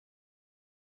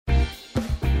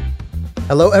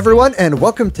Hello, everyone, and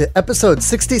welcome to episode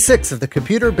 66 of the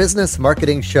Computer Business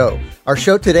Marketing Show. Our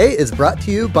show today is brought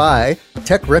to you by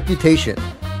Tech Reputation.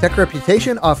 Tech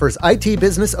Reputation offers IT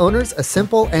business owners a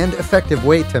simple and effective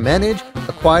way to manage,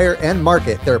 acquire, and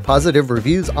market their positive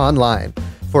reviews online.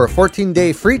 For a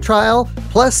 14-day free trial,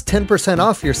 plus 10%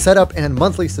 off your setup and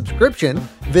monthly subscription,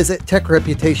 visit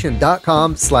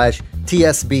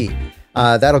techreputation.com/TSB.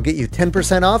 That'll get you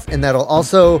 10% off, and that'll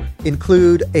also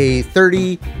include a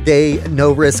 30-day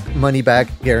no-risk money-back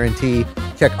guarantee.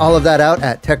 Check all of that out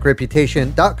at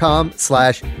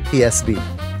techreputation.com/TSB.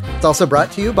 It's also brought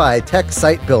to you by Tech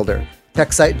Site Builder.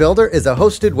 Tech Site Builder is a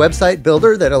hosted website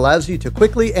builder that allows you to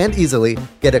quickly and easily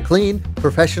get a clean,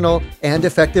 professional, and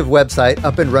effective website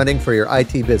up and running for your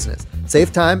IT business.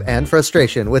 Save time and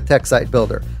frustration with Tech Site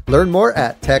Builder. Learn more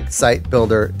at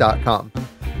techsitebuilder.com.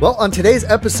 Well, on today's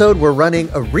episode, we're running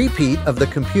a repeat of the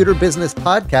Computer Business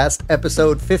Podcast,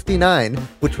 episode 59,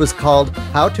 which was called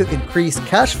How to Increase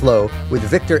Cashflow with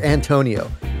Victor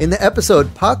Antonio. In the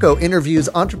episode, Paco interviews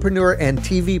entrepreneur and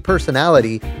TV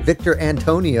personality Victor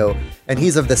Antonio, and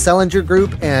he's of the Sellinger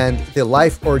Group and the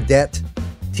Life or Debt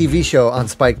TV show on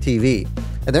SpikeTV.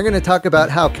 And they're going to talk about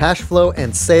how cash flow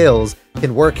and sales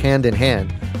can work hand in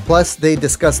hand. Plus, they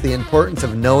discuss the importance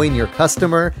of knowing your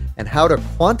customer and how to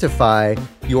quantify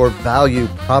your value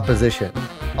proposition.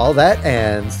 All that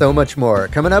and so much more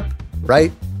coming up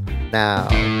right now.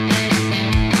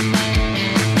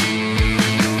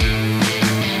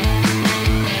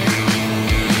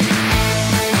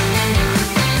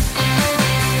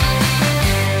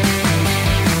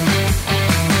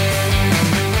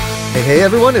 Hey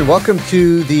everyone, and welcome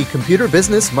to the Computer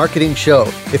Business Marketing Show.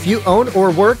 If you own or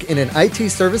work in an IT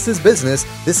services business,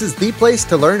 this is the place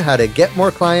to learn how to get more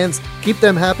clients, keep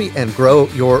them happy, and grow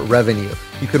your revenue.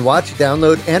 You can watch,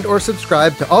 download, and or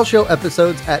subscribe to all show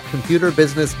episodes at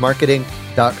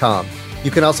computerbusinessmarketing.com.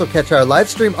 You can also catch our live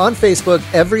stream on Facebook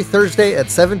every Thursday at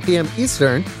 7 p.m.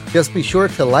 Eastern. Just be sure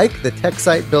to like the Tech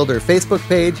Site Builder Facebook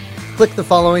page, click the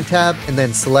following tab, and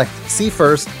then select See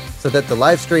First, so that the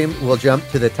live stream will jump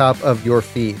to the top of your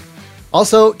feed.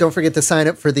 Also, don't forget to sign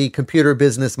up for the Computer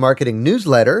Business Marketing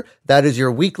newsletter. That is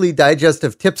your weekly digest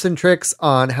of tips and tricks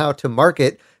on how to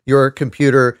market your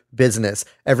computer business.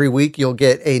 Every week, you'll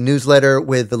get a newsletter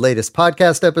with the latest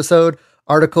podcast episode,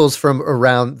 articles from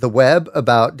around the web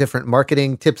about different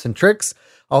marketing tips and tricks.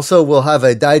 Also, we'll have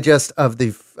a digest of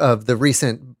the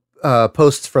recent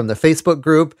posts from the Facebook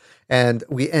group, and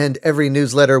we end every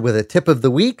newsletter with a tip of the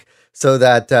week, so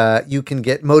that you can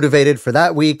get motivated for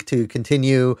that week to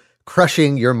continue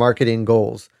crushing your marketing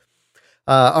goals.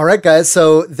 All right, guys.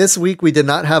 So this week we did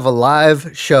not have a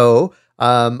live show.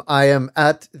 I am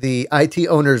at the IT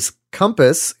Owners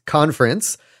Compass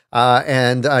conference,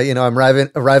 and I'm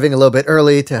arriving a little bit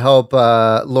early to help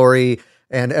Lori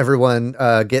and everyone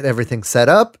get everything set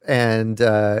up, and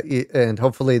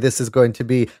hopefully this is going to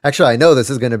be. Actually, I know this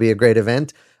is going to be a great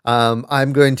event.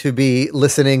 I'm going to be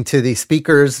listening to the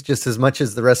speakers just as much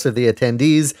as the rest of the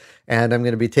attendees, and I'm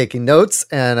going to be taking notes,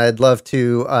 and I'd love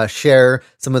to share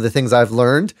some of the things I've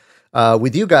learned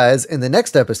with you guys in the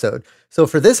next episode. So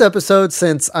for this episode,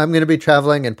 since I'm going to be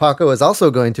traveling and Paco is also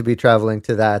going to be traveling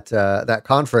to that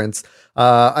conference,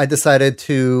 I decided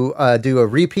to do a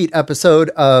repeat episode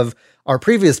of our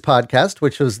previous podcast,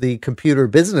 which was the Computer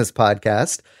Business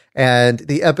Podcast, and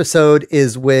the episode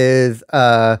is with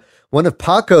one of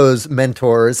Paco's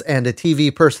mentors and a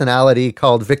TV personality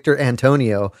called Victor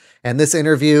Antonio. And this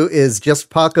interview is just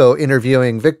Paco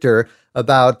interviewing Victor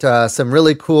about some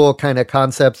really cool kind of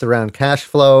concepts around cash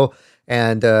flow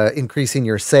and increasing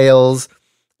your sales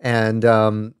and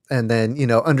then,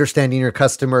 understanding your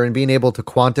customer and being able to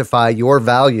quantify your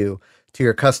value to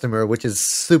your customer, which is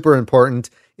super important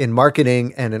in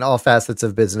marketing and in all facets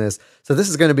of business. So this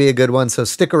is going to be a good one. So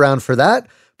stick around for that.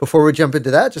 Before we jump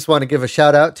into that, just want to give a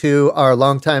shout out to our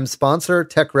longtime sponsor,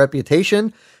 Tech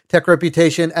Reputation. Tech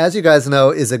Reputation, as you guys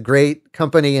know, is a great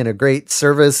company and a great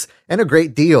service and a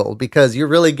great deal because you're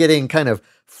really getting kind of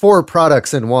 4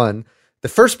 products in one. The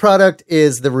first product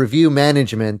is the review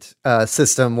management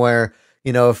system where,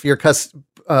 if you're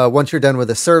once you're done with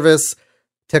a service,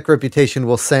 Tech Reputation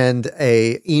will send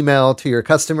an email to your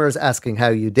customers asking how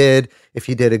you did. If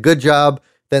you did a good job,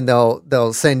 then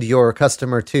they'll send your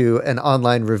customer to an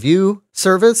online review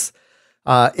service.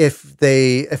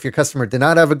 If your customer did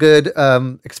not have a good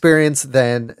experience,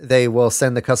 then they will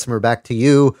send the customer back to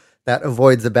you. That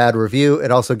avoids a bad review.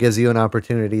 It also gives you an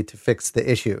opportunity to fix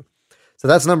the issue. So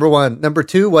that's number one. Number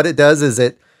two, what it does is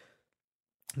it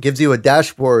gives you a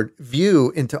dashboard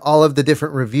view into all of the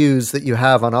different reviews that you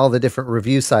have on all the different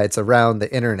review sites around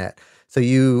the internet. So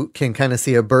you can kind of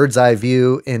see a bird's eye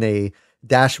view in a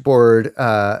dashboard,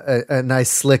 a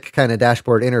nice slick kind of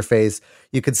dashboard interface.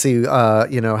 You can see,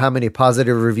 how many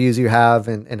positive reviews you have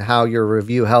and how your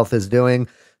review health is doing.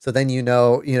 So then,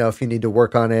 if you need to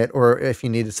work on it or if you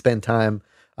need to spend time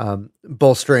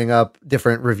bolstering up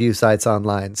different review sites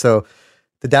online. So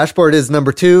the dashboard is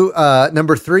number 2.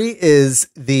 Number 3 is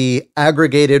the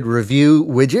aggregated review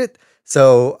widget.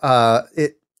 So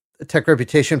Tech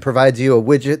Reputation provides you a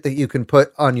widget that you can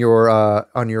put on your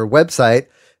website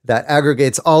that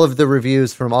aggregates all of the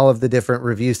reviews from all of the different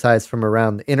review sites from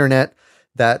around the internet.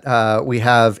 That we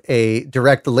have a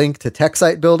direct link to Tech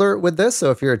Site Builder with this.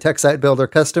 So if you're a Tech Site Builder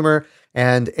customer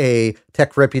and a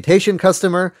Tech Reputation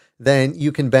customer, then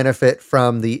you can benefit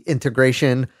from the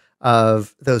integration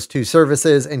of those two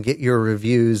services and get your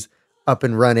reviews up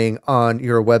and running on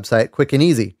your website quick and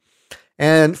easy.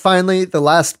 And finally, the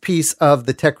last piece of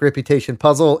the Tech Reputation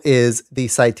puzzle is the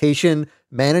Citation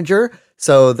Manager.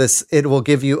 So it will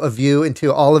give you a view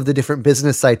into all of the different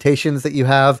business citations that you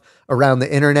have around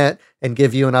the internet and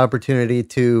give you an opportunity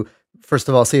to, first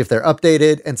of all, see if they're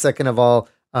updated, and second of all,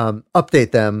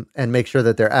 update them and make sure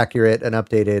that they're accurate and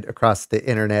updated across the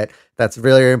internet. That's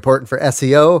really important for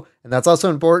SEO, and that's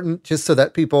also important just so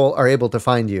that people are able to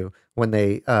find you when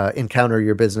they encounter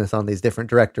your business on these different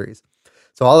directories.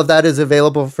 So all of that is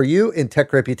available for you in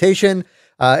Tech Reputation.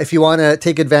 If you want to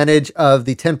take advantage of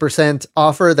the 10%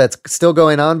 offer that's still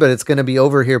going on, but it's going to be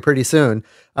over here pretty soon,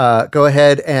 go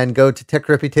ahead and go to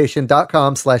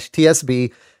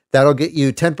techreputation.com/TSB. That'll get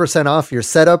you 10% off your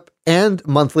setup and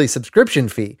monthly subscription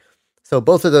fee. So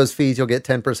both of those fees, you'll get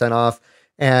 10% off.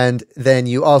 And then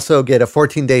you also get a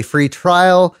 14-day free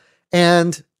trial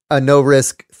and a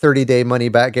no-risk 30-day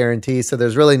money-back guarantee. So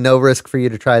there's really no risk for you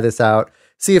to try this out.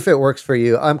 See if it works for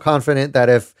you. I'm confident that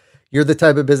if you're the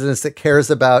type of business that cares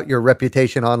about your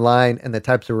reputation online and the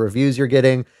types of reviews you're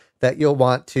getting, that you'll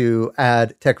want to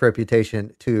add Tech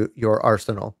Reputation to your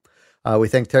arsenal. We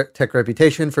thank Tech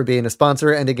Reputation for being a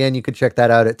sponsor. And again, you can check that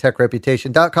out at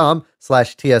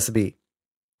techreputation.com/TSB.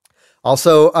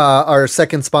 Also, our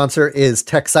second sponsor is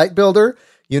Tech Site Builder.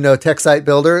 You know Tech Site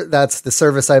Builder. That's the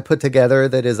service I put together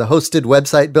that is a hosted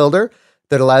website builder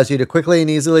that allows you to quickly and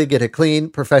easily get a clean,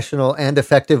 professional, and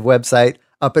effective website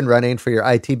up and running for your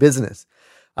IT business.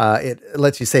 It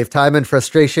lets you save time and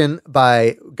frustration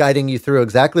by guiding you through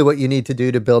exactly what you need to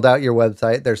do to build out your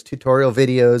website. There's tutorial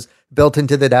videos built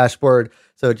into the dashboard.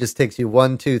 So it just takes you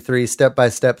 1, 2, 3 step by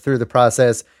step through the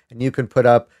process. And you can put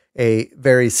up a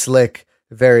very slick,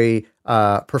 very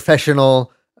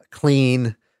professional,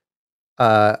 clean,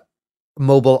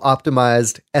 mobile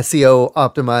optimized, SEO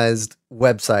optimized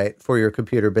website for your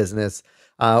computer business.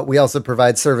 We also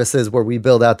provide services where we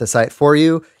build out the site for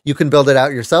you. You can build it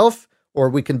out yourself, or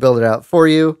we can build it out for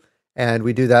you. And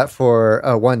we do that for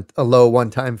a low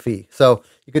one-time fee. So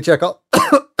you can check all,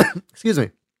 excuse me.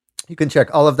 You can check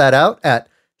all of that out at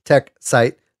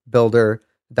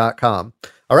techsitebuilder.com.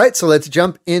 All right. So let's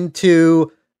jump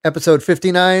into episode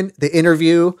 59, the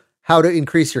interview, how to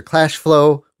increase your cash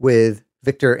flow with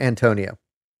Victor Antonio.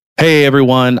 Hey,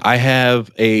 everyone. I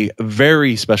have a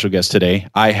very special guest today.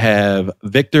 I have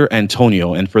Victor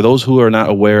Antonio. And for those who are not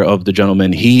aware of the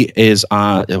gentleman, he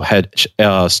had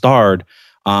starred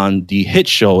on the hit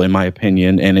show, in my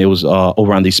opinion, and it was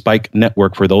over on the Spike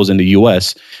Network for those in the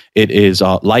U.S. It is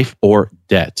Life or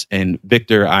Debt. And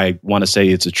Victor, I want to say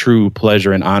it's a true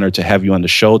pleasure and honor to have you on the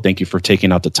show. Thank you for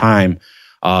taking out the time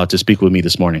to speak with me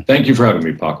this morning. Thank you for having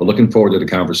me, Paco. Looking forward to the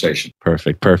conversation.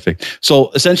 Perfect. So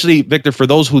essentially, Victor, for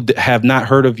those who have not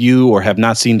heard of you or have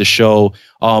not seen the show,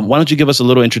 why don't you give us a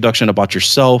little introduction about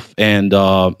yourself and,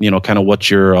 kind of what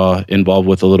you're involved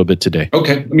with a little bit today?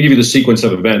 Okay, let me give you the sequence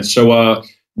of events. So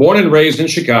born and raised in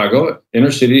Chicago, inner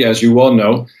city, as you well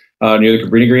know, near the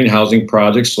Cabrini Green Housing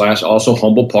Project / also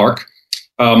Humboldt Park.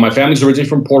 My family's originally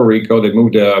from Puerto Rico. They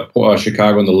moved to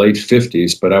Chicago in the late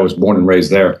 50s, but I was born and raised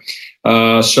there.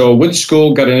 So went to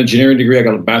school, got an engineering degree. I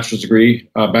got a bachelor's degree,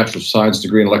 bachelor of science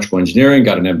degree in electrical engineering,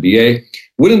 got an MBA,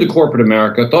 went into corporate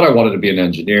America, thought I wanted to be an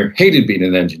engineer, hated being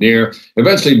an engineer,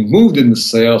 eventually moved into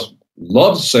sales,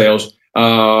 loved sales,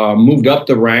 moved up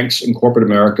the ranks in corporate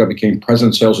America, became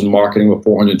president of sales and marketing with a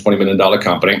 $420 million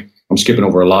company. I'm skipping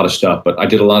over a lot of stuff, but I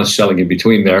did a lot of selling in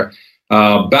between there.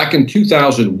 Back in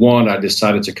 2001, I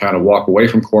decided to kind of walk away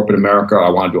from corporate America. I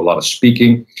want to do a lot of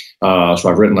speaking. So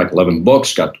I've written like 11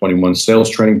 books, got 21 sales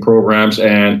training programs,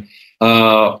 and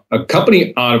a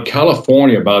company out of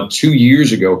California about 2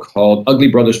 years ago called Ugly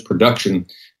Brothers Production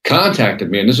contacted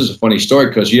me. And this is a funny story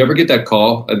because you ever get that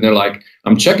call and they're like,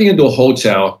 I'm checking into a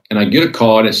hotel and I get a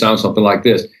call and it sounds something like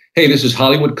this. hey, this is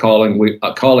Hollywood calling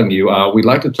you. We'd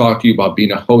like to talk to you about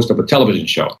being a host of a television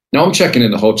show. Now I'm checking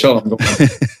in the hotel. I'm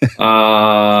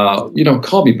going,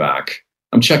 call me back.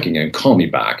 I'm checking in. Call me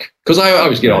back. Because I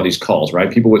always get all these calls, right?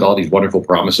 People with all these wonderful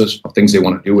promises of things they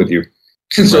want to do with you.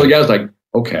 And so the guy's like,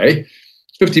 okay.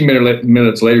 15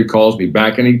 minutes later, he calls me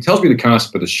back and he tells me the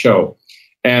concept of the show.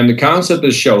 And the concept of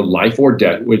the show, Life or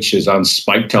Debt, which is on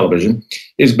Spike Television,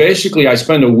 is basically I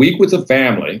spend a week with a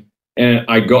family and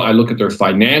I look at their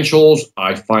financials.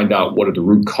 I find out what are the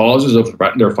root causes of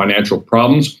their financial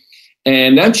problems.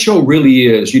 And that show really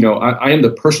is, I am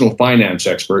the personal finance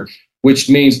expert, which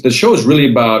means the show is really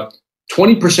about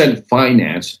 20%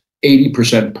 finance,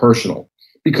 80% personal,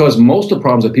 because most of the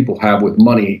problems that people have with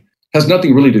money has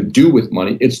nothing really to do with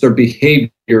money. It's their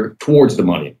behavior towards the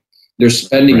money, their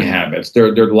spending habits,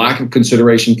 their lack of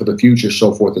consideration for the future,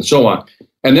 so forth and so on.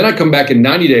 And then I come back in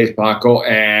 90 days, Paco,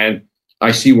 and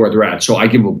I see where they're at. So I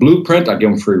give them a blueprint. I give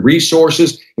them free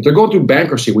resources. If they're going through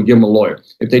bankruptcy, we give them a lawyer.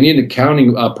 If they need an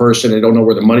accounting person, they don't know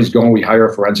where the money's going, we hire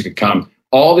a forensic accountant.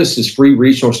 All this is free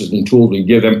resources and tools we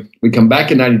give them. We come back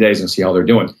in 90 days and see how they're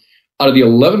doing. Out of the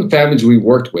 11 families we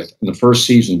worked with in the first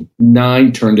season,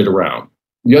 9 turned it around.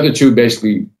 The other 2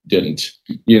 basically didn't.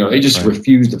 They just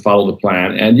refused to follow the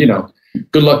plan. And,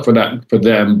 good luck for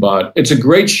them. But it's a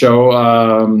great show.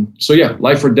 So yeah,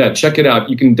 Life or Debt. Check it out.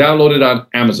 You can download it on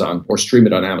Amazon or stream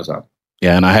it on Amazon.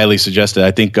 Yeah, and I highly suggest it.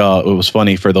 I think it was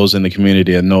funny for those in the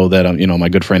community to know that, my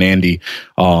good friend Andy,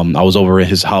 I was over at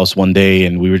his house one day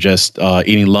and we were just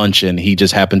eating lunch and he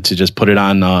just happened to just put it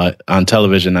on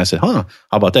television. I said, how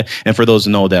about that? And for those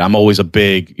who know that I'm always a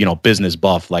big, business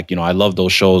buff. Like, I love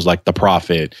those shows like The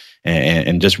Profit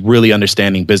and just really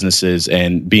understanding businesses,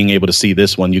 and being able to see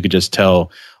this one, you could just tell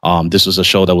this was a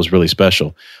show that was really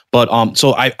special. But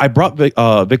so I brought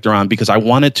Victor on because I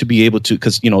wanted to be able to,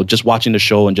 because, just watching the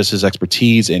show and just his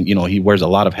expertise, and, he wears a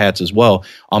lot of hats as well.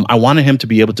 I wanted him to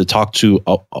be able to talk to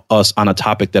us on a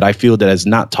topic that I feel that is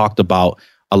not talked about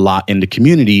a lot in the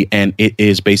community, and it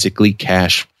is basically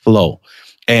cash flow.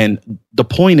 And the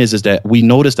point is that we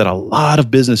notice that a lot of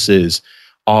businesses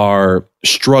are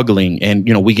struggling, and,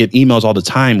 we get emails all the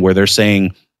time where they're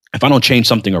saying, if I don't change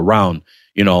something around,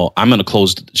 I'm going to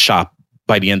close the shop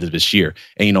by the end of this year.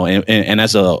 And, and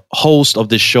as a host of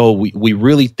this show, we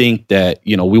really think that,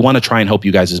 we want to try and help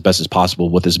you guys as best as possible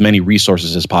with as many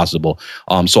resources as possible.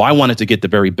 So I wanted to get the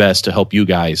very best to help you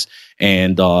guys.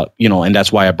 And, and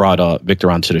that's why I brought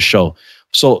Victor onto the show.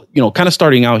 So, kind of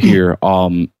starting out here,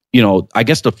 I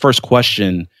guess the first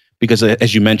question, because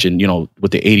as you mentioned,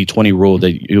 with the 80-20 rule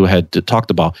that you had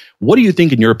talked about, what do you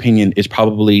think, in your opinion, is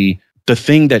probably the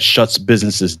thing that shuts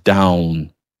businesses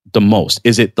down the most?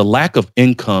 Is it the lack of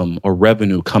income or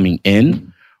revenue coming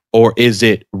in, or is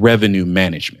it revenue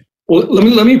management? Well,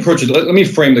 let me approach it. Let me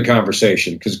frame the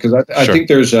conversation, because I think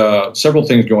there's several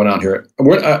things going on here.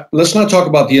 Let's not talk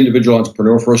about the individual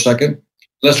entrepreneur for a second.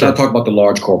 Let's not talk about the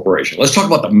large corporation. Let's talk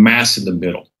about the mass in the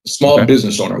middle, small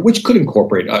business owner, which could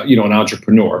incorporate an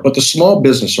entrepreneur, but the small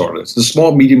business owner, it's the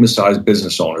small, medium-sized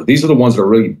business owner. These are the ones that are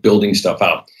really building stuff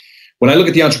out. When I look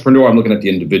at the entrepreneur, I'm looking at the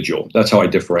individual. That's how I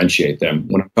differentiate them.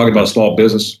 When I'm talking about a small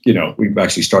business, we've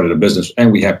actually started a business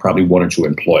and we have probably 1 or 2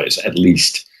 employees at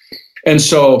least. And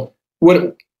so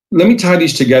let me tie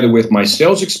these together with my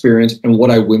sales experience and what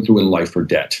I went through in Life or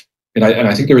Debt. And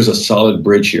I think there is a solid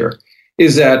bridge here.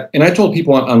 Is that, and I told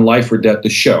people on Life or Debt, the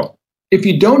show, if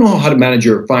you don't know how to manage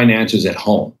your finances at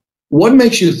home, what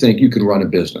makes you think you can run a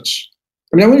business?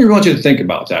 I mean, I really want you to think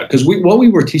about that, because what we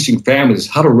were teaching families is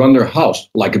how to run their house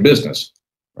like a business.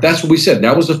 That's what we said.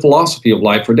 That was the philosophy of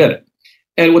Life or Debt.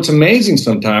 And what's amazing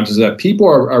sometimes is that people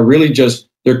are really just,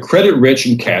 they're credit rich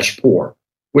and cash poor,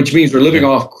 which means they're living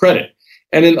off credit.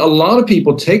 And then a lot of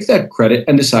people take that credit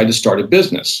and decide to start a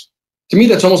business. To me,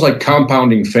 that's almost like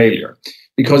compounding failure.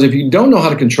 Because if you don't know how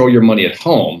to control your money at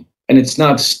home and it's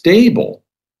not stable,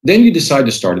 then you decide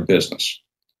to start a business.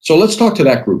 So let's talk to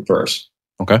that group first.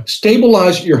 Okay.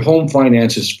 Stabilize your home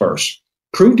finances first.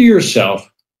 Prove to yourself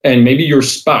and maybe your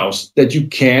spouse that you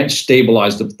can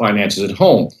stabilize the finances at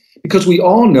home. Because we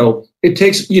all know it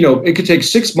takes, it could take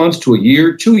 6 months to a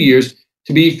year, 2 years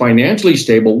to be financially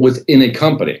stable within a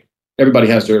company. Everybody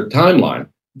has their timeline.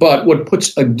 But what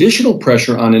puts additional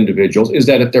pressure on individuals is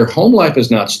that if their home life is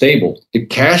not stable, the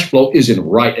cash flow isn't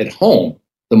right at home,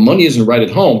 the money isn't right at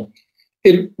home,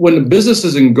 when the business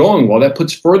isn't going well, that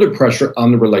puts further pressure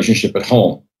on the relationship at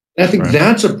home. And I think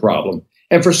that's a problem.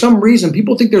 And for some reason,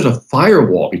 people think there's a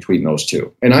firewall between those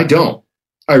two. And I don't.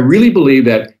 I really believe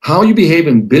that how you behave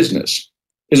in business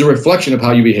is a reflection of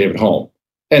how you behave at home.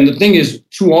 And the thing is,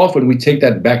 too often we take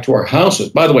that back to our houses.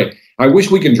 By the way, I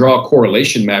wish we can draw a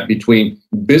correlation map between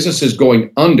businesses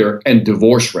going under and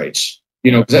divorce rates,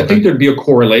 because I think there'd be a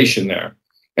correlation there.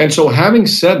 And so having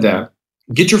said that,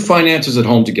 get your finances at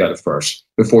home together first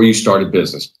before you start a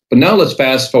business. But now let's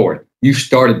fast forward. You've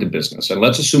started the business, and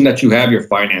let's assume that you have your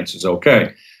finances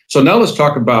okay. So now let's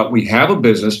talk about, we have a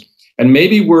business, and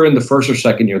maybe we're in the first or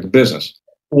second year of the business.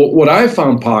 What I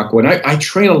found, Paco, and I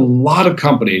train a lot of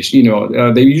companies,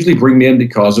 they usually bring me in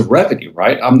because of revenue,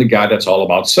 right? I'm the guy that's all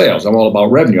about sales. I'm all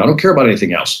about revenue. I don't care about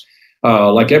anything else.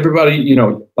 Like everybody,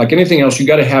 like anything else, you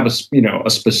got to have a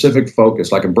specific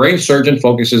focus. Like a brain surgeon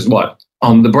focuses what?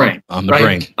 On the brain. On the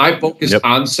brain. I focus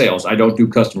on sales. I don't do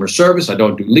customer service. I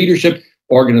don't do leadership,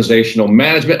 organizational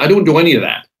management. I don't do any of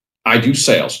that. I do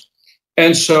sales.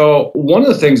 And so one of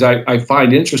the things I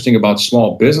find interesting about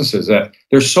small businesses that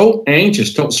they're so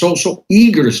anxious, so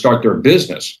eager to start their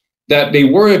business that they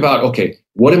worry about, okay,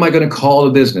 what am I going to call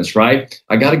the business, right?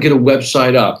 I got to get a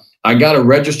website up. I got to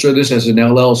register this as an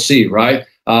LLC, right?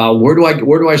 Where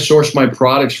do I source my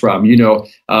products from?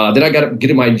 Then I got to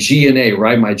get my G&A,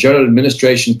 right? My general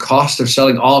administration, cost of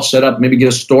selling all set up, maybe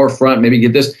get a storefront, maybe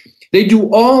get this. They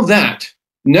do all that,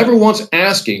 never once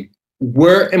asking,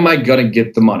 where am I going to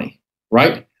get the money?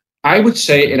 Right? I would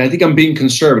say, and I think I'm being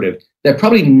conservative, that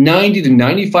probably 90 to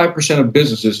 95% of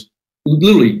businesses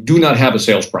literally do not have a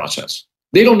sales process.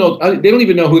 They don't know. They don't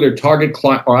even know who their target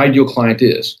client or ideal client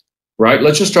is. Right?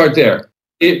 Let's just start there.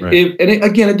 Again,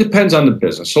 it depends on the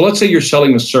business. So let's say you're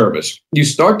selling a service. You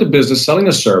start the business selling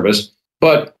a service,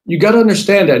 but you got to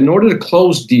understand that in order to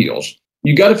close deals,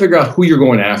 you got to figure out who you're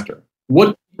going after.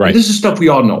 This is stuff we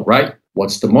all know, right?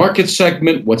 What's the market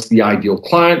segment? What's the ideal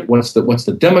client? What's the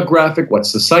demographic?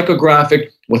 What's the psychographic?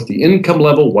 What's the income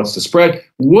level? What's the spread?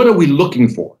 What are we looking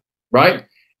for, right?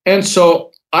 And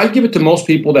so I give it to most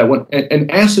people that went and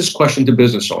ask this question to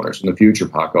business owners in the future,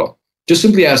 Paco. Just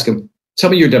simply ask them, tell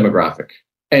me your demographic.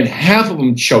 And half of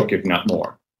them choke, if not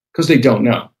more, because they don't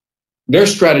know. Their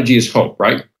strategy is hope,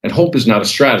 right? And hope is not a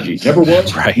strategy. Never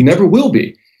was, never will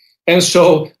be. And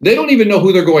so they don't even know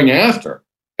who they're going after.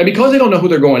 And because they don't know who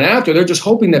they're going after, they're just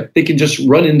hoping that they can just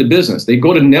run into business. They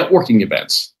go to networking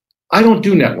events. I don't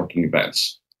do networking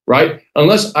events, right?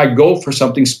 Unless I go for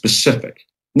something specific,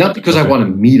 not because I want to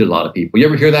meet a lot of people. You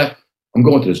ever hear that? I'm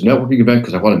going to this networking event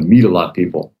because I want to meet a lot of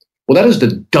people. Well, that is the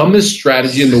dumbest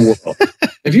strategy in the world.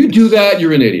 If you do that,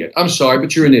 you're an idiot. I'm sorry,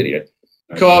 but you're an idiot.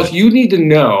 Because you need to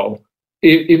know,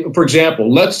 if, for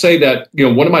example, let's say that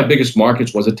one of my biggest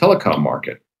markets was a telecom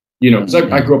market. Because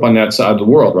I grew up on that side of the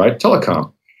world, right?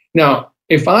 Telecom. Now,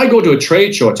 if I go to a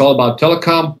trade show, it's all about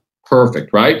telecom,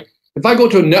 perfect, right? If I go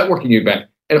to a networking event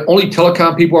and only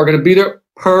telecom people are going to be there,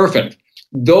 perfect.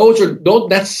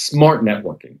 That's smart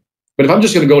networking. But if I'm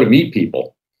just going to go to meet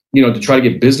people, to try to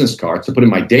get business cards to put in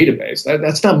my database,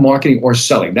 that's not marketing or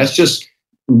selling. That's just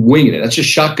winging it. That's just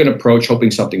shotgun approach,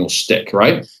 hoping something will stick,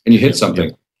 right? And you hit something.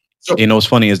 Yeah. So, what's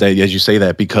funny is that as you say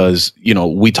that, because,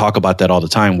 we talk about that all the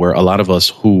time, where a lot of us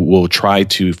who will try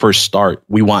to first start,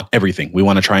 we want everything. We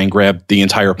want to try and grab the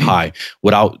entire pie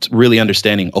without really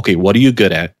understanding, okay, what are you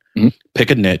good at? Mm-hmm. Pick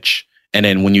a niche. And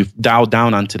then when you dial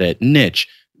down onto that niche,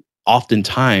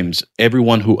 oftentimes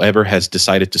everyone who ever has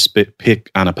decided to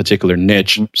pick on a particular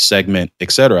niche, segment,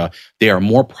 etc., they are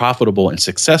more profitable and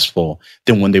successful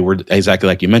than when they were, exactly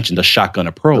like you mentioned, the shotgun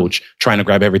approach, trying to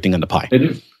grab everything in the pie.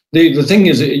 The thing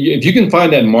is, if you can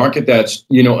find that market that's,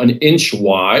 an inch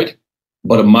wide,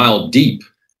 but a mile deep,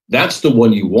 that's the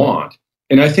one you want.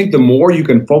 And I think the more you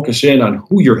can focus in on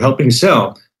who you're helping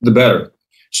sell, the better.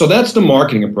 So that's the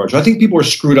marketing approach. I think people are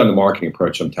screwed on the marketing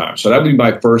approach sometimes. So that would be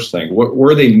my first thing.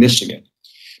 Where are they missing it?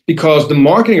 Because the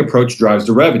marketing approach drives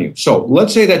the revenue. So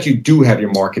let's say that you do have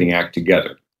your marketing act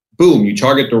together. Boom, you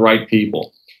target the right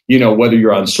people. Whether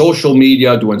you're on social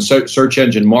media, doing search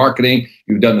engine marketing,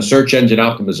 you've done the search engine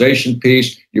optimization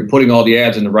piece, you're putting all the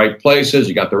ads in the right places,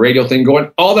 you got the radio thing going,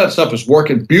 all that stuff is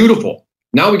working beautiful.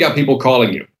 Now we got people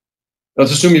calling you.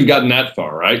 Let's assume you've gotten that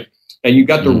far, right? And you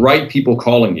got the right people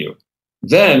calling you.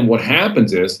 Then what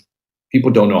happens is people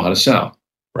don't know how to sell.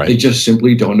 Right. They just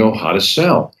simply don't know how to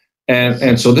sell.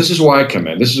 And so this is where I come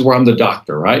in. This is where I'm the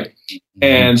doctor, right? Mm-hmm.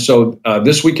 And so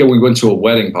this weekend we went to a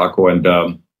wedding, Paco, and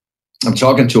I'm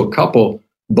talking to a couple,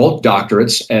 both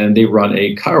doctorates, and they run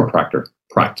a chiropractor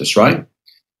practice, right?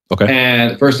 Okay.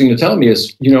 And the first thing they're telling me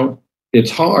is,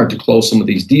 it's hard to close some of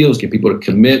these deals, get people to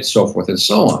commit, so forth and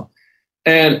so on.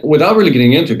 And without really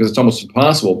getting into it, because it's almost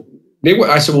impossible,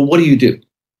 I said, well, what do you do?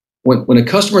 When a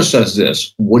customer says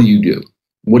this, what do you do?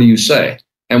 What do you say?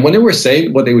 And when they were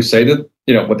saying what they would say to,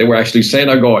 what they were actually saying,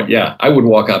 I go, yeah, I would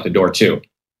walk out the door too.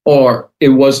 Or it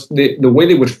was the way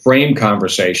they would frame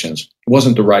conversations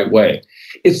wasn't the right way.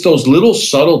 It's those little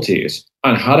subtleties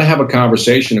on how to have a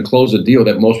conversation and close a deal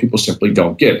that most people simply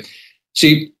don't get.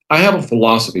 See, I have a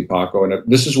philosophy, Paco, and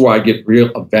this is where I get real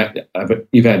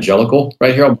evangelical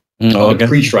right here. I'm going to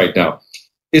preach right now.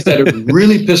 Is that it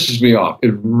really pisses me off.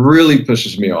 It really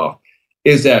pisses me off.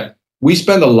 Is that we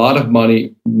spend a lot of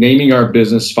money naming our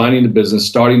business, finding the business,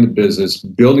 starting the business,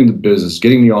 building the business,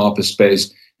 getting the office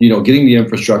space, getting the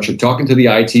infrastructure, talking to the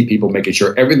IT people, making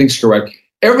sure everything's correct,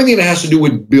 everything that has to do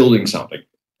with building something.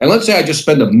 And let's say I just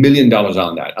spend $1 million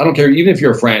on that. I don't care, even if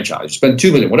you're a franchise, you spend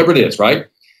 $2 million, whatever it is, right?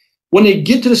 When they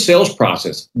get to the sales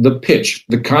process, the pitch,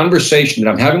 the conversation that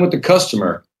I'm having with the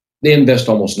customer, they invest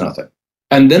almost nothing.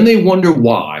 And then they wonder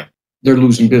why they're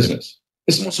losing business.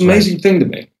 It's the most amazing thing to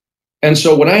me. And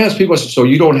so when I ask people, I say, so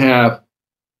you don't have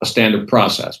a standard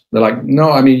process? They're like,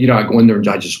 no, I mean, I go in there and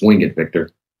I just wing it,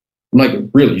 Victor. I'm like,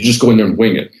 really? You just go in there and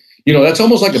wing it? That's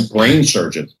almost like a brain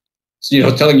surgeon,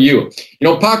 telling you,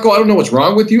 Paco, I don't know what's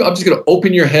wrong with you. I'm just going to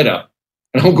open your head up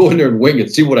and I'll go in there and wing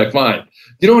it, see what I find.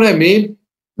 You know what I mean?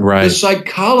 Right. The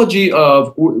psychology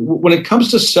of when it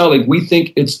comes to selling, we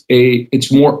think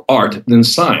it's more art than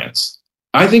science.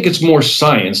 I think it's more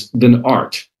science than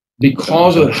art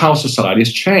because of how society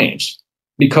has changed.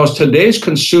 Because today's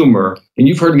consumer, and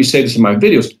you've heard me say this in my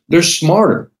videos, they're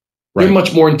smarter. Right. They're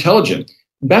much more intelligent.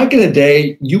 Back in the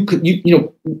day,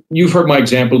 you've heard my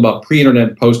example about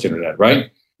pre-internet, post-internet,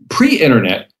 right?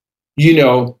 Pre-internet, you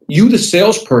the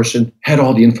salesperson had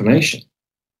all the information.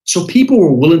 So people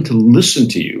were willing to listen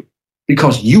to you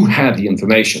because you had the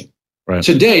information. Right.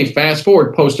 Today, fast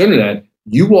forward, post-internet,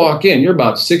 you walk in, you're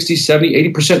about 60,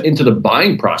 70, 80% into the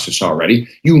buying process already.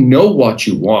 You know what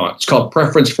you want. It's called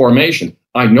preference formation.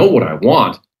 I know what I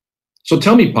want. So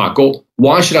tell me, Paco,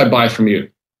 why should I buy from you?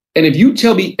 And if you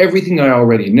tell me everything I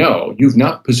already know, you've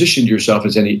not positioned yourself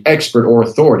as any expert or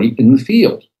authority in the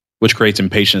field. Which creates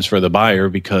impatience for the buyer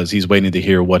because he's waiting to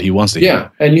hear what he wants to hear. Yeah,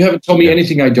 and you haven't told me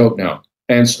anything I don't know.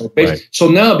 And so, so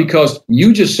now because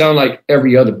you just sound like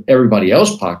everybody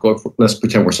else, Paco, let's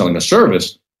pretend we're selling a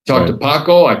service. Talk to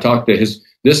Paco, I talk to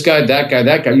this guy, that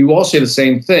guy. You all say the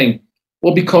same thing.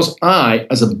 Well, because I,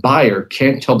 as a buyer,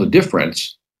 can't tell the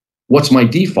difference. What's my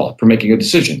default for making a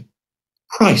decision?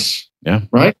 Price. Yeah.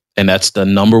 Right. And that's the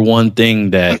number one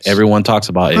thing that everyone talks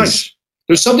about is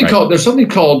there's something called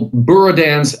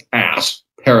Buridan's ass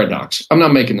paradox. I'm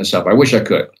not making this up. I wish I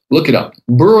could. Look it up.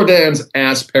 Buridan's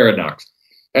ass paradox.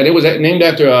 And it was named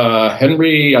after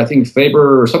Henry, I think,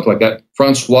 Faber or something like that,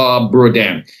 Francois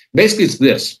Buridan. Basically, it's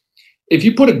this. If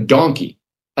you put a donkey,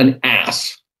 an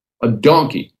ass, a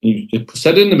donkey, and you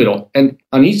set it in the middle, and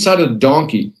on each side of the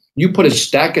donkey, you put a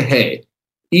stack of hay,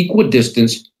 equal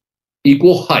distance,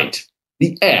 equal height.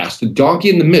 The ass, the donkey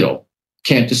in the middle,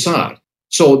 can't decide.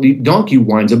 So the donkey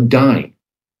winds up dying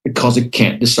because it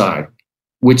can't decide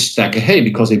which stack of hay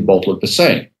because they both look the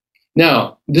same.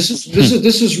 Now, this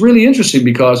is really interesting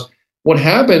because what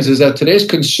happens is that today's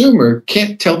consumer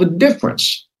can't tell the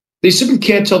difference. They simply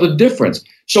can't tell the difference.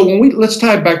 So let's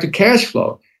tie it back to cash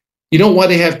flow. You know why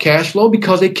they have cash flow?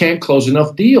 Because they can't close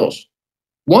enough deals.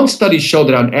 One study showed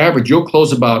that on average, you'll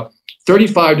close about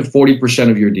 35 to 40%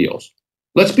 of your deals.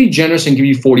 Let's be generous and give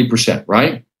you 40%,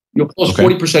 right? You'll close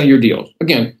 40% of your deals.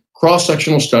 Again,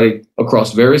 cross-sectional study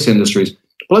across various industries.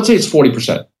 But let's say it's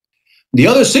 40%. The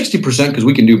other 60%, because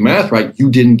we can do math right, you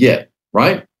didn't get,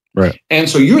 right? Right. And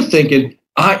so you're thinking,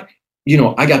 I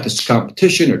got this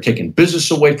competition. They're taking business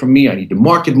away from me. I need to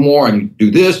market more. I need to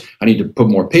do this. I need to put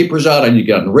more papers out. I need to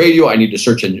get on the radio. I need to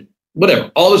search engine, whatever,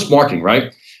 all this marketing,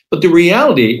 right? But the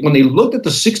reality, when they looked at the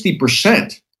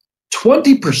 60%,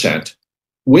 20%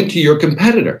 went to your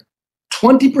competitor.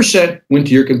 20% went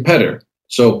to your competitor.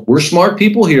 So we're smart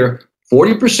people here.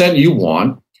 40% you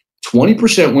won.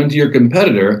 20% went to your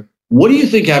competitor. What do you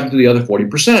think happened to the other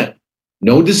 40%?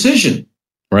 No decision.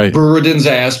 Right. Buridan's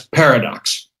ass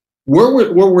paradox. Where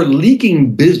we're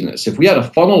leaking business, if we had a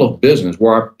funnel of business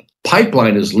where our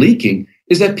pipeline is leaking,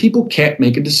 is that people can't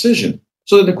make a decision.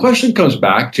 So then the question comes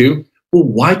back to, well,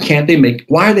 why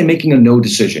are they making a no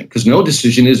decision? Because no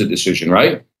decision is a decision,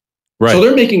 right? Right. So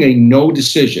they're making a no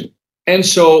decision. And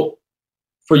so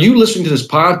for you listening to this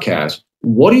podcast,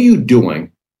 what are you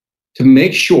doing to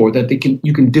make sure that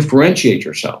you can differentiate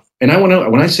yourself? And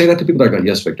when I say that to people, they're like,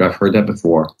 yes, Victor, I've heard that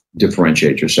before.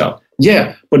 Differentiate yourself.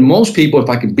 Yeah, but most people, if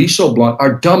I can be so blunt,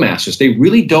 are dumbasses. They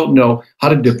really don't know how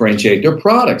to differentiate their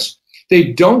products.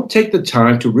 They don't take the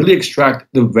time to really extract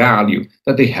the value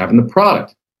that they have in the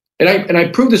product. And I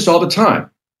prove this all the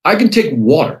time. I can take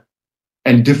water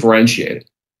and differentiate it.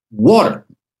 Water,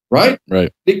 right?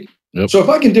 Right. Yep. So if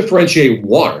I can differentiate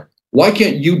water, why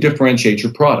can't you differentiate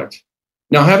your product?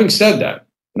 Now, having said that,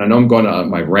 and I know I'm going on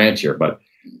my rant here, but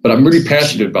But I'm really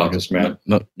passionate about this, man.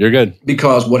 No, you're good.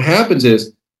 Because what happens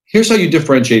is, here's how you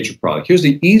differentiate your product. Here's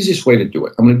the easiest way to do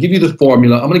it. I'm going to give you the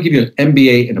formula. I'm going to give you an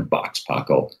MBA in a box,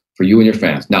 Paco, for you and your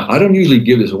fans. Now, I don't usually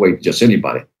give this away to just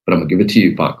anybody, but I'm going to give it to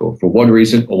you, Paco, for one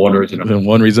reason or one reason only.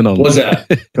 One reason only. What's that?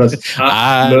 Because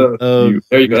I love you.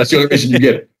 There you go. That's the only reason you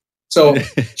get it.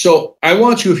 So I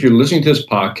want you, if you're listening to this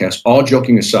podcast, all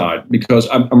joking aside, because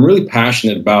I'm really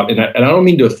passionate about it, and I don't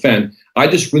mean to offend. I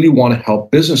just really want to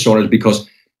help business owners because,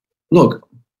 look,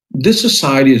 this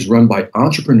society is run by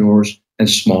entrepreneurs and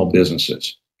small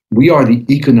businesses. We are the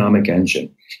economic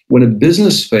engine. When a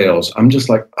business fails, I'm just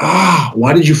like,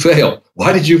 why did you fail?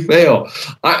 Why did you fail?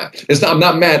 I'm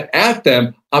not mad at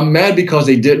them. I'm mad because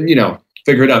they didn't,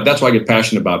 figure it out. That's why I get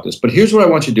passionate about this. But here's what I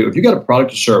want you to do. If you got a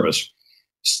product or service,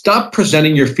 stop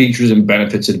presenting your features and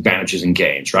benefits, advantages and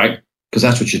gains, right? Because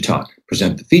that's what you're taught.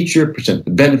 Present the feature, present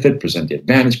the benefit, present the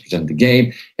advantage, present the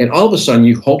gain. And all of a sudden,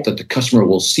 you hope that the customer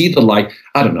will see the light.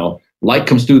 I don't know. Light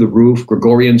comes through the roof,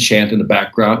 Gregorian chant in the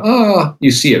background. You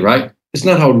see it, right? It's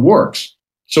not how it works.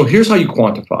 So here's how you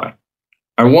quantify.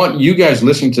 I want you guys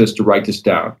listening to this to write this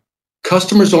down.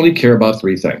 Customers only care about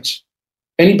three things.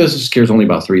 Any business cares only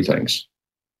about three things: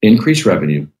 increase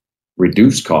revenue,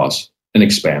 reduce costs, and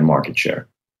expand market share.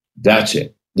 That's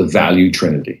it. The value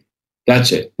trinity.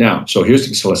 That's it. Now, so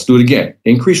let's do it again.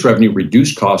 Increase revenue,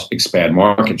 reduce costs, expand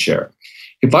market share.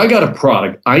 If I got a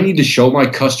product, I need to show my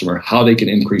customer how they can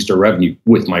increase their revenue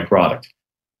with my product.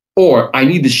 Or I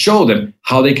need to show them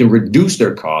how they can reduce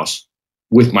their costs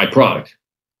with my product.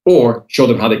 Or show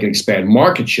them how they can expand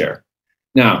market share.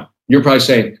 Now, you're probably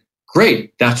saying,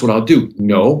 great, that's what I'll do.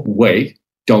 No, wait,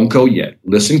 don't go yet.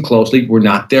 Listen closely. We're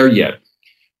not there yet.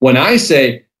 When I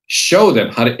say show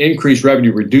them how to increase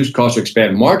revenue, reduce costs, or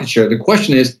expand market share, the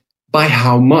question is, by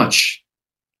how much?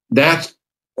 That's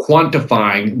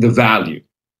quantifying the value.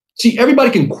 See,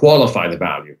 everybody can qualify the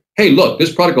value. Hey, look,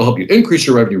 this product will help you increase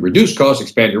your revenue, reduce costs,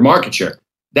 expand your market share.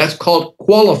 That's called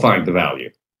qualifying the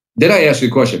value. Then I ask you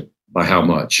the question, by how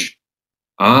much?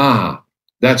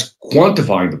 That's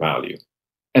quantifying the value.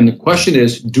 And the question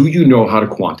is, do you know how to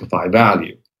quantify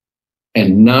value?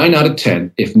 And 9 out of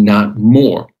 10, if not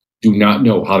more, do not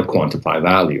know how to quantify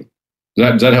value.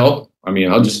 Does that help? I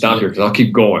mean, I'll just stop here because I'll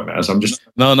keep going, man. So I'm just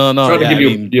trying to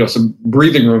give you some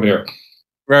breathing room here.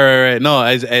 Right. No,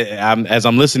 as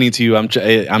I'm listening to you, I'm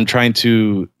trying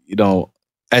to,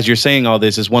 as you're saying all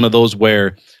this, is one of those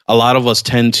where a lot of us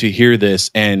tend to hear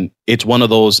this and it's one of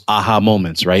those aha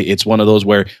moments, right? It's one of those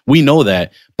where we know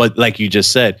that, but like you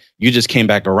just said, you just came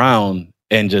back around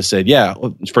and just said, yeah,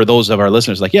 for those of our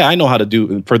listeners, like, yeah, I know how to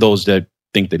do, for those that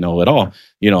think they know it all,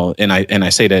 and I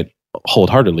say that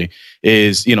wholeheartedly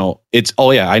is, it's,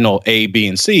 I know A, B,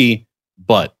 and C,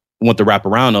 but want the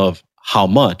wraparound of how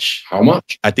much,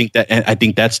 I think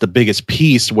that's the biggest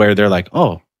piece where they're like,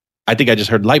 oh, I think I just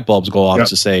heard light bulbs go off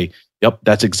to say, yep,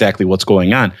 that's exactly what's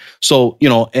going on. So,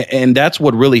 and that's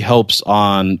what really helps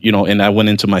on, and I went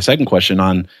into my second question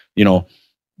on,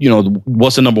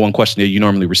 what's the number one question that you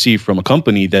normally receive from a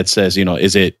company that says,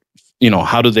 is it,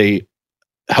 how do they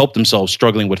help themselves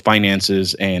struggling with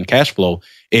finances and cash flow?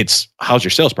 It's how's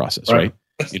your sales process, right?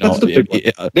 That's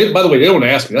the big one. By the way, they don't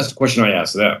ask me. That's the question I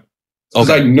ask them. Because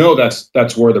I know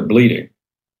that's where they're bleeding.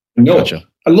 No, gotcha.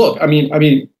 Look, I mean,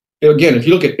 again, if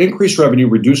you look at increased revenue,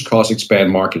 reduce costs,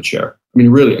 expand market share. I mean,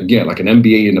 really, again, like an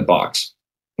MBA in the box,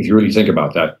 if you really think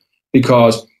about that.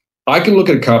 Because I can look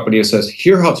at a company that says,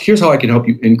 here's how I can help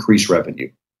you increase revenue,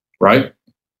 right?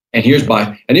 And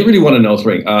and they really want to know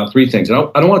three things. And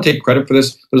I don't want to take credit for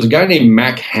this. There's a guy named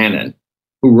Mac Hannon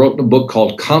who wrote a book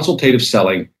called Consultative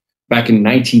Selling back in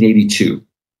 1982.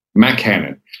 Mac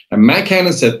Hannon. And Mac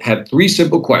Hannon had three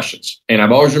simple questions. And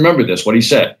I've always remembered this, what he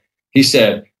said. He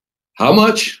said, how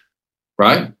much,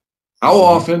 right? How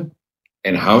often?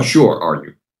 And how sure are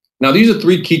you? Now, these are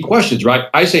three key questions, right?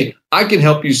 I say, I can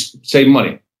help you save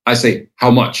money. I say,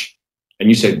 how much? And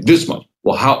you say, this much.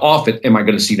 Well, how often am I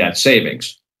going to see that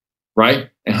savings, right?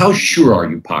 And how sure are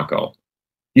you, Paco?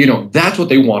 That's what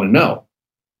they want to know,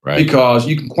 right? Because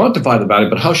you can quantify the value,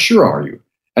 but how sure are you?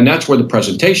 And that's where the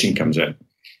presentation comes in.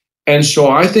 And so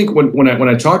I think when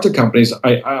I talk to companies,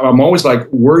 I'm always like,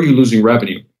 where are you losing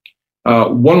revenue?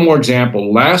 One more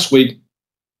example. Last week,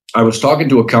 I was talking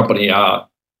to a company.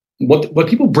 What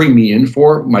people bring me in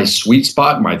for, my sweet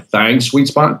spot, my sweet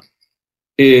spot,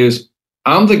 is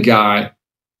I'm the guy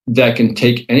that can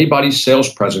take anybody's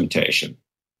sales presentation,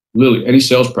 literally any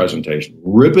sales presentation,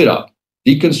 rip it up,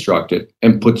 deconstruct it,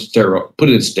 and put it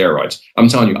in steroids. I'm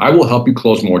telling you, I will help you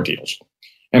close more deals.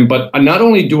 But not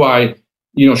only do I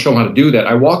show them how to do that,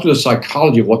 I walk through the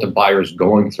psychology of what the buyer is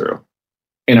going through.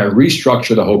 and I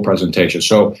restructure the whole presentation.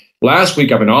 So last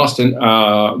week I'm in Austin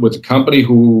with a company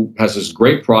who has this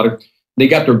great product. They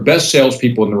got their best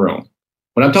salespeople in the room.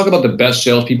 When I'm talking about the best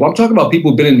salespeople, I'm talking about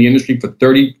people who've been in the industry for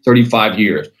 30, 35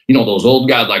 years. You know, those old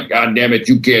guys like, God damn it,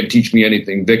 you can't teach me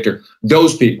anything, Victor.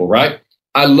 Those people, right?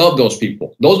 I love those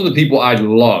people. Those are the people I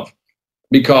love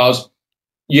because,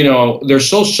 you know, they're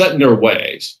so set in their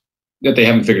ways that they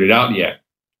haven't figured it out yet.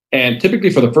 And typically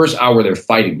for the first hour, they're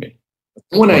fighting me.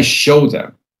 When I show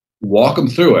them, walk them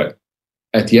through it,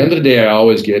 at the end of the day,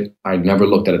 I never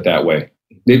looked at it that way.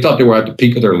 They thought they were at the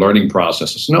peak of their learning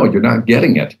process. I said, no, you're not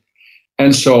getting it.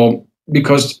 And so,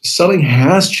 because selling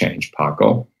has changed,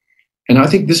 Paco, and I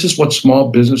think this is what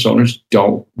small business owners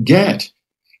don't get.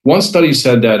 One study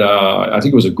said that, I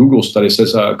think it was a Google study,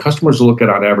 says customers look at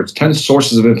on average 10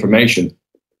 sources of information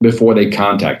before they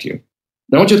contact you.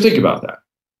 Now, I want you to think about that.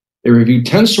 They review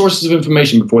 10 sources of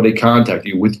information before they contact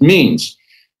you, which means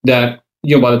that,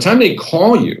 you know, by the time they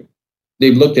call you,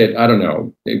 they've looked at, I don't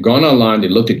know, they've gone online, they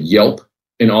looked at Yelp,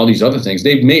 and all these other things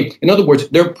they've made. In other words,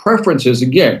 their preferences,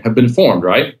 again, have been formed,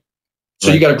 right?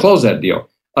 So You got to close that deal.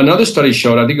 Another study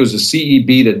showed, I think it was the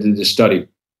CEB that did this study,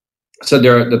 said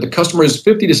that the customer is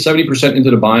 50 to 70%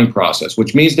 into the buying process,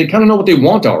 which means they kind of know what they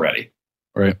want already.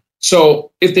 Right.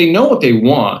 So if they know what they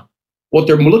want, what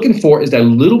they're looking for is that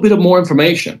little bit of more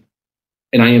information.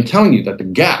 And I am telling you that the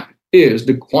gap is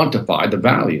to quantify the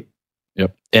value.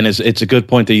 Yep. And it's a good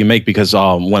point that you make because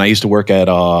when I used to work at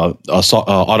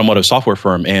automotive software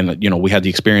firm and, you know, we had the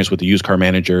experience with the used car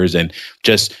managers and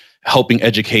just helping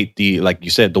educate like you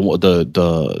said,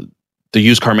 the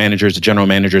used car managers, the general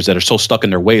managers that are so stuck in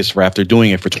their ways for after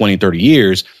doing it for 20, 30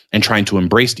 years and trying to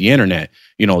embrace the internet,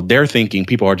 you know, they're thinking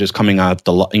people are just coming out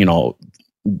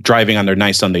driving on their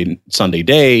nice Sunday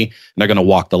day and they're going to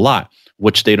walk the lot,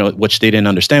 which they didn't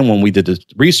understand when we did the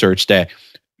research that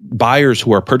buyers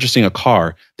who are purchasing a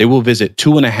car, they will visit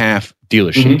 2.5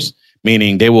 dealerships,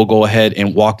 meaning they will go ahead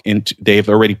and walk into, they've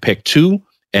already picked 2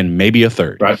 and maybe a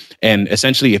third. Right. And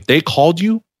essentially, if they called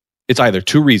you, it's either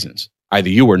 2 reasons. Either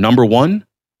you were number 1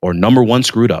 or number 1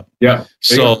 screwed up. Yeah.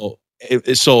 So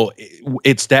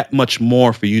it's that much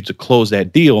more for you to close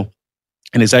that deal.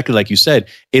 And exactly like you said,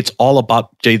 it's all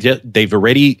about they've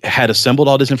already had assembled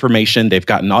all this information. They've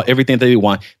gotten everything that they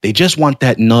want. They just want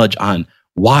that nudge on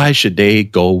why should they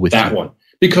go with that one?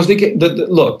 Because they get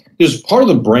look. There's part of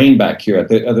the brain back here at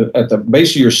the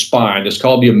base of your spine. It's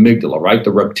called the amygdala, right?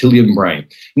 The reptilian brain.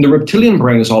 And the reptilian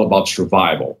brain is all about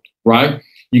survival, right?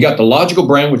 You got the logical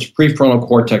brain, which is prefrontal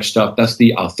cortex stuff. That's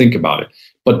the I'll think about it.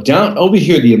 But down over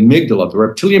here, the amygdala, the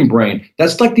reptilian brain,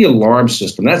 that's like the alarm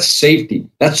system. That's safety.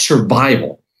 That's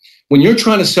survival. When you're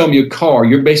trying to sell me a car,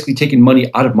 you're basically taking money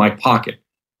out of my pocket,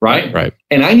 right? Right.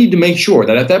 And I need to make sure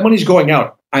that if that money's going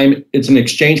out, it's an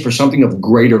exchange for something of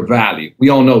greater value. We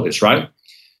all know this, right?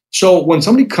 So when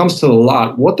somebody comes to the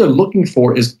lot, what they're looking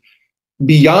for is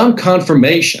beyond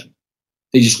confirmation.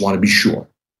 They just want to be sure,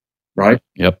 right?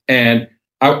 Yep. And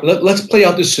let's play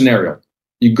out this scenario.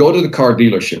 You go to the car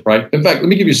dealership, right? In fact, let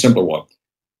me give you a simple one.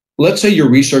 Let's say you're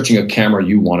researching a camera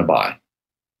you want to buy.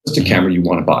 What's the camera you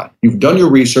want to buy? You've done your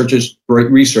great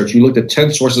research. You looked at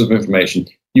 10 sources of information.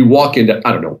 You walk into,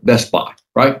 I don't know, Best Buy,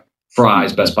 right?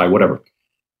 Fry's, Best Buy, whatever.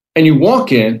 And you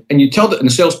walk in and you tell and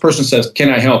the salesperson says, can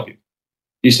I help you?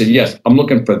 You said, yes, I'm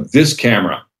looking for this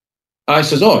camera. I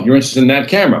says, oh, you're interested in that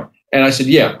camera? And I said,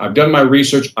 yeah, I've done my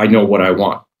research. I know what I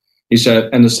want. He said,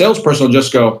 and the salesperson will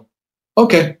just go,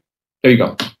 okay, there you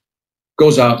go.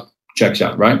 Goes out, checks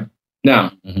out, right?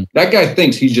 Now, that guy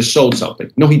thinks he just sold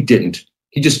something. No, he didn't.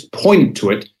 He just pointed to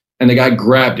it and the guy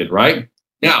grabbed it, right?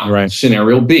 Now,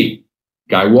 scenario B,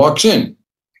 guy walks in,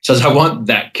 says, I want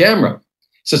that camera.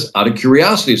 Says, out of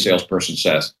curiosity, a salesperson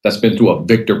says, that's been through a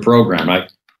Victor program,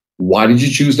 right? Why did you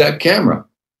choose that camera?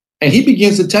 And he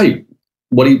begins to tell you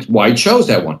why he chose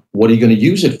that one. What are you going to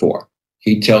use it for?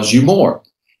 He tells you more.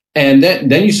 And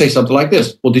then you say something like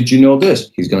this. Well, did you know this?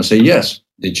 He's going to say, yes.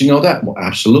 Did you know that? Well,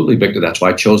 absolutely, Victor. That's why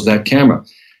I chose that camera.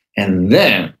 And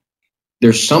then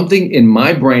there's something in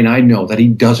my brain I know that he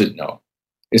doesn't know.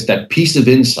 It's that piece of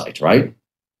insight, right?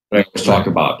 That I always talk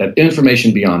about, that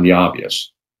information beyond the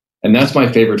obvious. And that's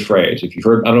my favorite phrase. I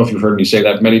don't know if you've heard me say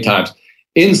that many times.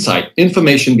 Insight,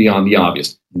 information beyond the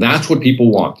obvious. That's what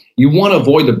people want. You want to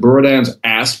avoid the Buridan's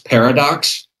ass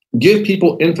paradox? Give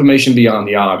people information beyond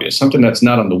the obvious, something that's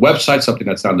not on the website, something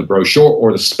that's not on the brochure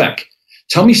or the spec.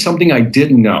 Tell me something I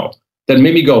didn't know that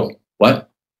made me go, what?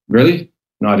 Really?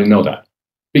 No, I didn't know that.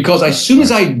 Because as soon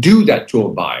as I do that to a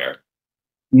buyer,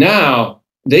 now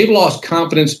they've lost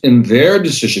confidence in their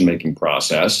decision-making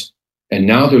process, and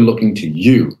now they're looking to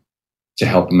you to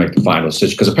help them make the final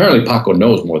decision. Because apparently Paco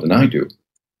knows more than I do.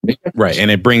 Right.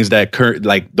 And it brings that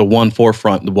like the one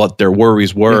forefront, what their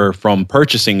worries were from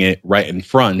purchasing it right in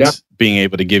front, being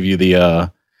able to give you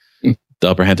the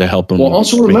upper hand to help them. Well,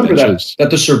 also remember that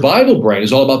the survival brain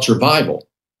is all about survival.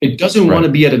 It doesn't want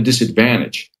to be at a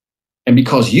disadvantage. And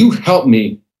because you helped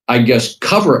me, I guess,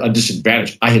 cover a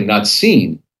disadvantage I had not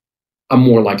seen, I'm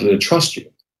more likely to trust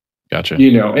you. Gotcha.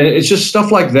 You know, and it's just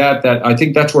stuff like that I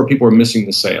think that's where people are missing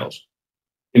the sales.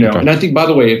 You know, and I think, by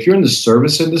the way, if you're in the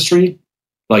service industry,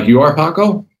 like you are,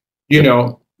 Paco, you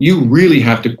know, you really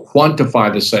have to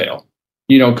quantify the sale.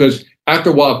 You know, because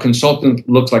after a while, consultant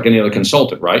looks like any other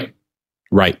consultant, right?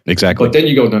 Right, exactly. But then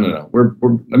you go, no.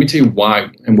 Let me tell you why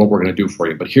and what we're going to do for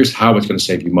you. But here's how it's going to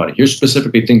save you money. Here's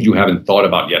specifically things you haven't thought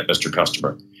about yet, Mr.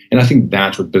 Customer. And I think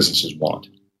that's what businesses want.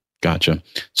 Gotcha.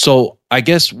 So I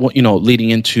guess, you know, leading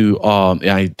into,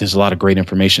 there's a lot of great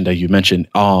information that you mentioned.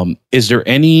 Is there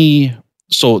any,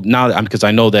 so now, because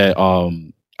I know that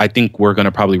I think we're going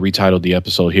to probably retitle the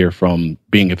episode here from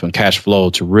being from cash flow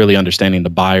to really understanding the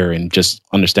buyer and just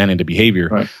understanding the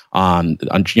behavior on,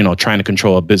 you know, trying to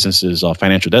control a business's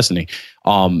financial destiny.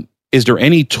 Is there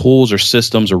any tools or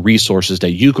systems or resources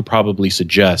that you could probably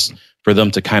suggest for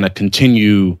them to kind of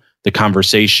continue the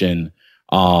conversation?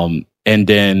 And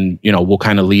then, you know, we'll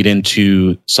kind of lead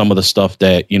into some of the stuff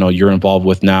that, you know, you're involved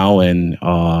with now and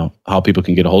how people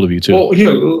can get a hold of you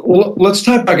too. Well, let's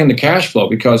tie back into cash flow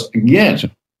because, again,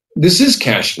 this is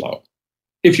cash flow.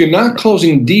 If you're not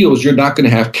closing deals, you're not going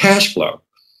to have cash flow.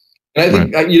 And I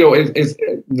think, you know,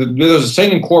 there's a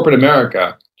saying in corporate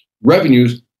America,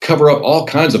 revenues cover up all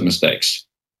kinds of mistakes,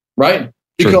 right?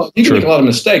 Because you can make a lot of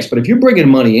mistakes, but if you're bringing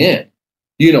money in,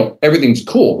 you know, everything's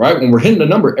cool, right? When we're hitting the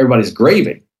number, everybody's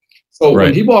gravy. So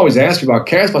when people always ask me about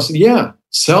cash flow, I said,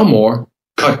 sell more,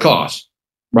 cut costs,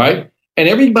 right? And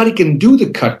everybody can do the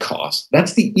cut costs.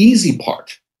 That's the easy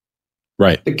part.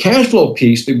 Right. The cash flow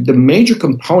piece, the major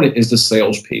component is the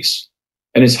sales piece.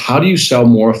 And it's how do you sell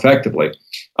more effectively?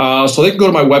 So they can go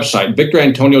to my website,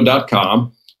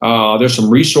 victorantonio.com. There's some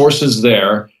resources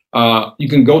there. You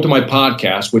can go to my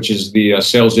podcast, which is the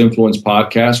Sales Influence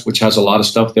Podcast, which has a lot of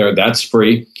stuff there. That's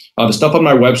free. The stuff on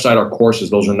my website are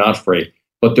courses. Those are not free,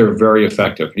 but they're very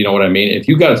effective. You know what I mean? If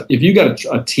you got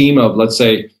a team of, let's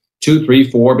say, 2,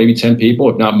 3, 4, maybe 10 people,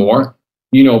 if not more,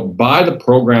 you know, buy the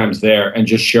programs there and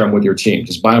just share them with your team.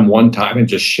 Just buy them one time and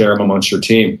just share them amongst your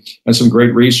team. And some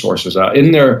great resources.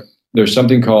 In there, there's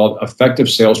something called Effective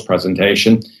Sales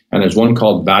Presentation, and there's one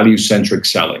called Value-Centric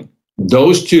Selling.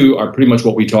 Those two are pretty much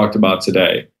what we talked about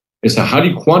today. Is how do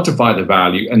you quantify the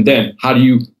value, and then how do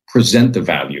you present the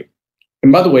value?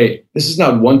 And by the way, this is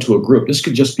not one to a group. This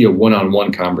could just be a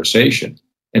one-on-one conversation.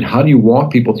 And how do you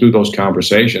walk people through those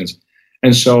conversations?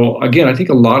 And so, again, I think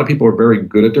a lot of people are very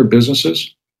good at their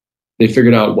businesses. They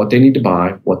figured out what they need to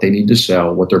buy, what they need to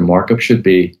sell, what their markup should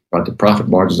be, what the profit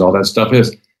margins, all that stuff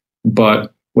is.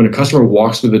 But when a customer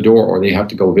walks through the door or they have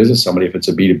to go visit somebody, if it's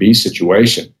a B2B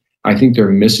situation, I think they're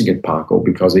missing it, Paco,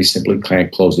 because they simply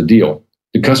can't close the deal.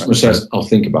 The customer says, I'll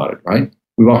think about it, right?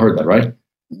 We've all heard that, right?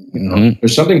 Mm-hmm.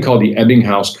 There's something called the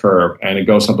Ebbinghaus curve, and it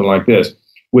goes something like this.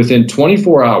 Within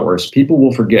 24 hours, people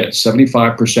will forget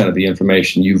 75% of the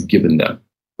information you've given them.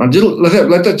 Now,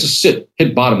 let that just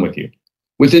hit bottom with you.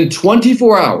 Within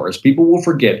 24 hours, people will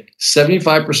forget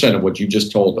 75% of what you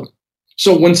just told them.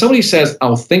 So when somebody says,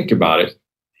 I'll think about it,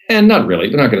 and not really,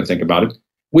 they're not going to think about it.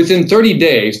 Within 30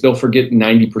 days, they'll forget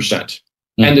 90%. Mm.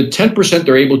 And the 10%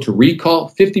 they're able to recall,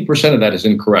 50% of that is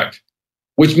incorrect,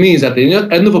 which means at the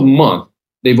end of a month,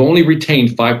 they've only retained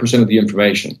 5% of the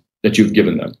information that you've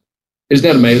given them. Isn't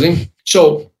that amazing?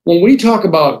 So when we talk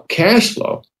about cash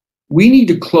flow, we need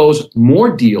to close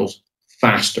more deals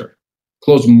faster.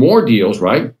 Close more deals,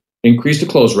 right? Increase the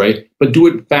close rate, but do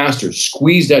it faster.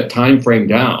 Squeeze that time frame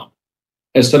down.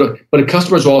 But the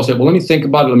customers all say, well, let me think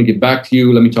about it. Let me get back to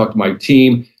you. Let me talk to my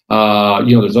team.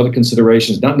 There's other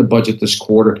considerations, not in the budget this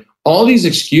quarter. All these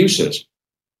excuses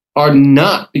are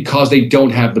not because they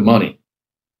don't have the money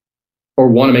or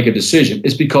want to make a decision.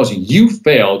 It's because you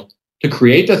failed to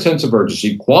create that sense of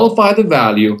urgency, qualify the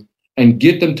value, and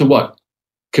get them to what?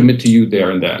 Commit to you there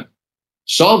and then.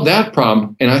 Solve that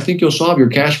problem, and I think you'll solve your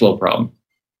cash flow problem.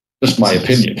 That's my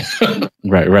opinion.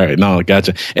 Right. No,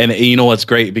 gotcha. And you know what's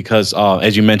great because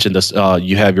as you mentioned, this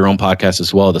you have your own podcast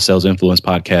as well, the Sales Influence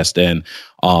Podcast, and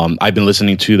I've been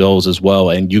listening to those as well.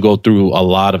 And you go through a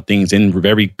lot of things in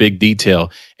very big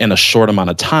detail in a short amount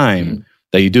of time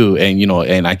that you do. And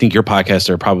and I think your podcasts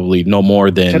are probably no more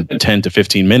than 10 to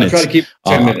 15 minutes. I try to keep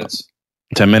 10 minutes.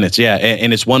 10 minutes, yeah.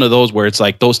 And it's one of those where it's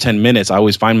like those 10 minutes, I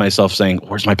always find myself saying,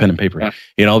 where's my pen and paper?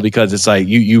 Yeah. Because it's like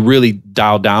you really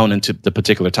dial down into the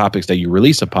particular topics that you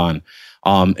release upon.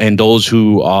 And those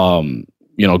who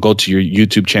go to your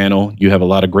YouTube channel. You have a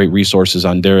lot of great resources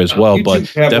on there as well.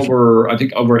 YouTube But have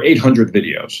over 800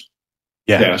 videos.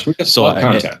 Yeah. So we got a lot of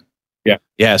content.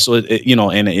 Yeah. So,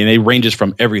 and it ranges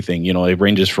from everything. It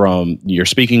ranges from your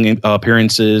speaking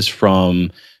appearances,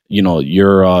 from,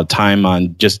 your time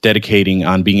on just dedicating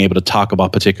on being able to talk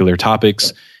about particular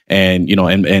topics. And,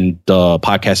 and the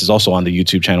podcast is also on the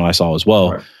YouTube channel I saw as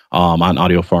well, right, on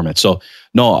audio format. So,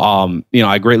 no,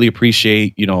 I greatly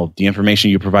appreciate, the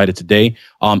information you provided today.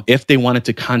 If they wanted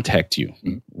to contact you,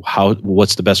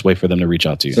 what's the best way for them to reach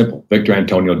out to you? Simple.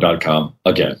 VictorAntonio.com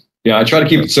again. Yeah, I try to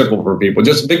keep it simple for people.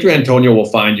 Just Victor Antonio will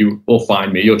find you, will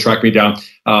find me. You'll track me down.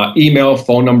 Email,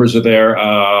 phone numbers are there.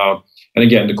 And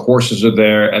again, the courses are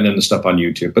there, and then the stuff on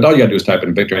YouTube. But all you got to do is type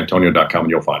in VictorAntonio.com and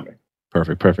you'll find me.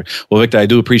 Perfect. Well, Victor, I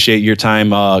do appreciate your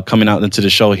time coming out into the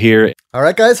show here. All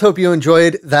right, guys. Hope you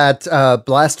enjoyed that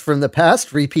blast from the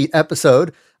past repeat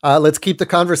episode. Let's keep the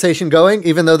conversation going.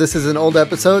 Even though this is an old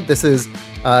episode, this is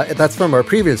that's from our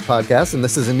previous podcast, and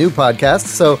this is a new podcast.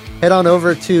 So head on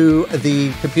over to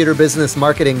the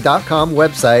computerbusinessmarketing.com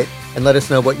website and let us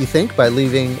know what you think by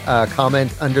leaving a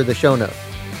comment under the show notes.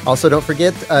 Also, don't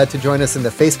forget to join us in the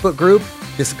Facebook group.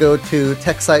 Just go to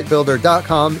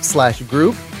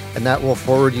techsitebuilder.com/group, and that will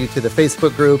forward you to the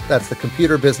Facebook group. That's the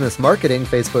Computer Business Marketing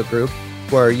Facebook group,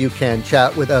 where you can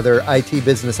chat with other IT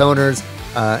business owners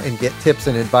and get tips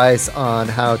and advice on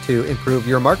how to improve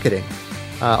your marketing.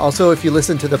 Also, if you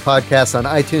listen to the podcast on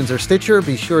iTunes or Stitcher,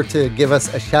 be sure to give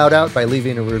us a shout out by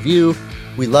leaving a review.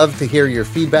 We love to hear your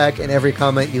feedback, and every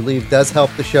comment you leave does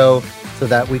help the show so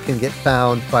that we can get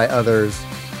found by others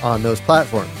on those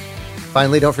platforms.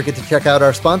 Finally, don't forget to check out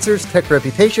our sponsors, Tech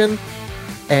Reputation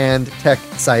and Tech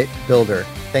Site Builder.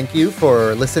 Thank you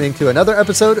for listening to another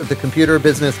episode of the Computer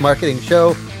Business Marketing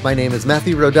Show. My name is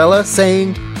Matthew Rodella,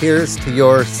 saying here's to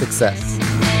your success.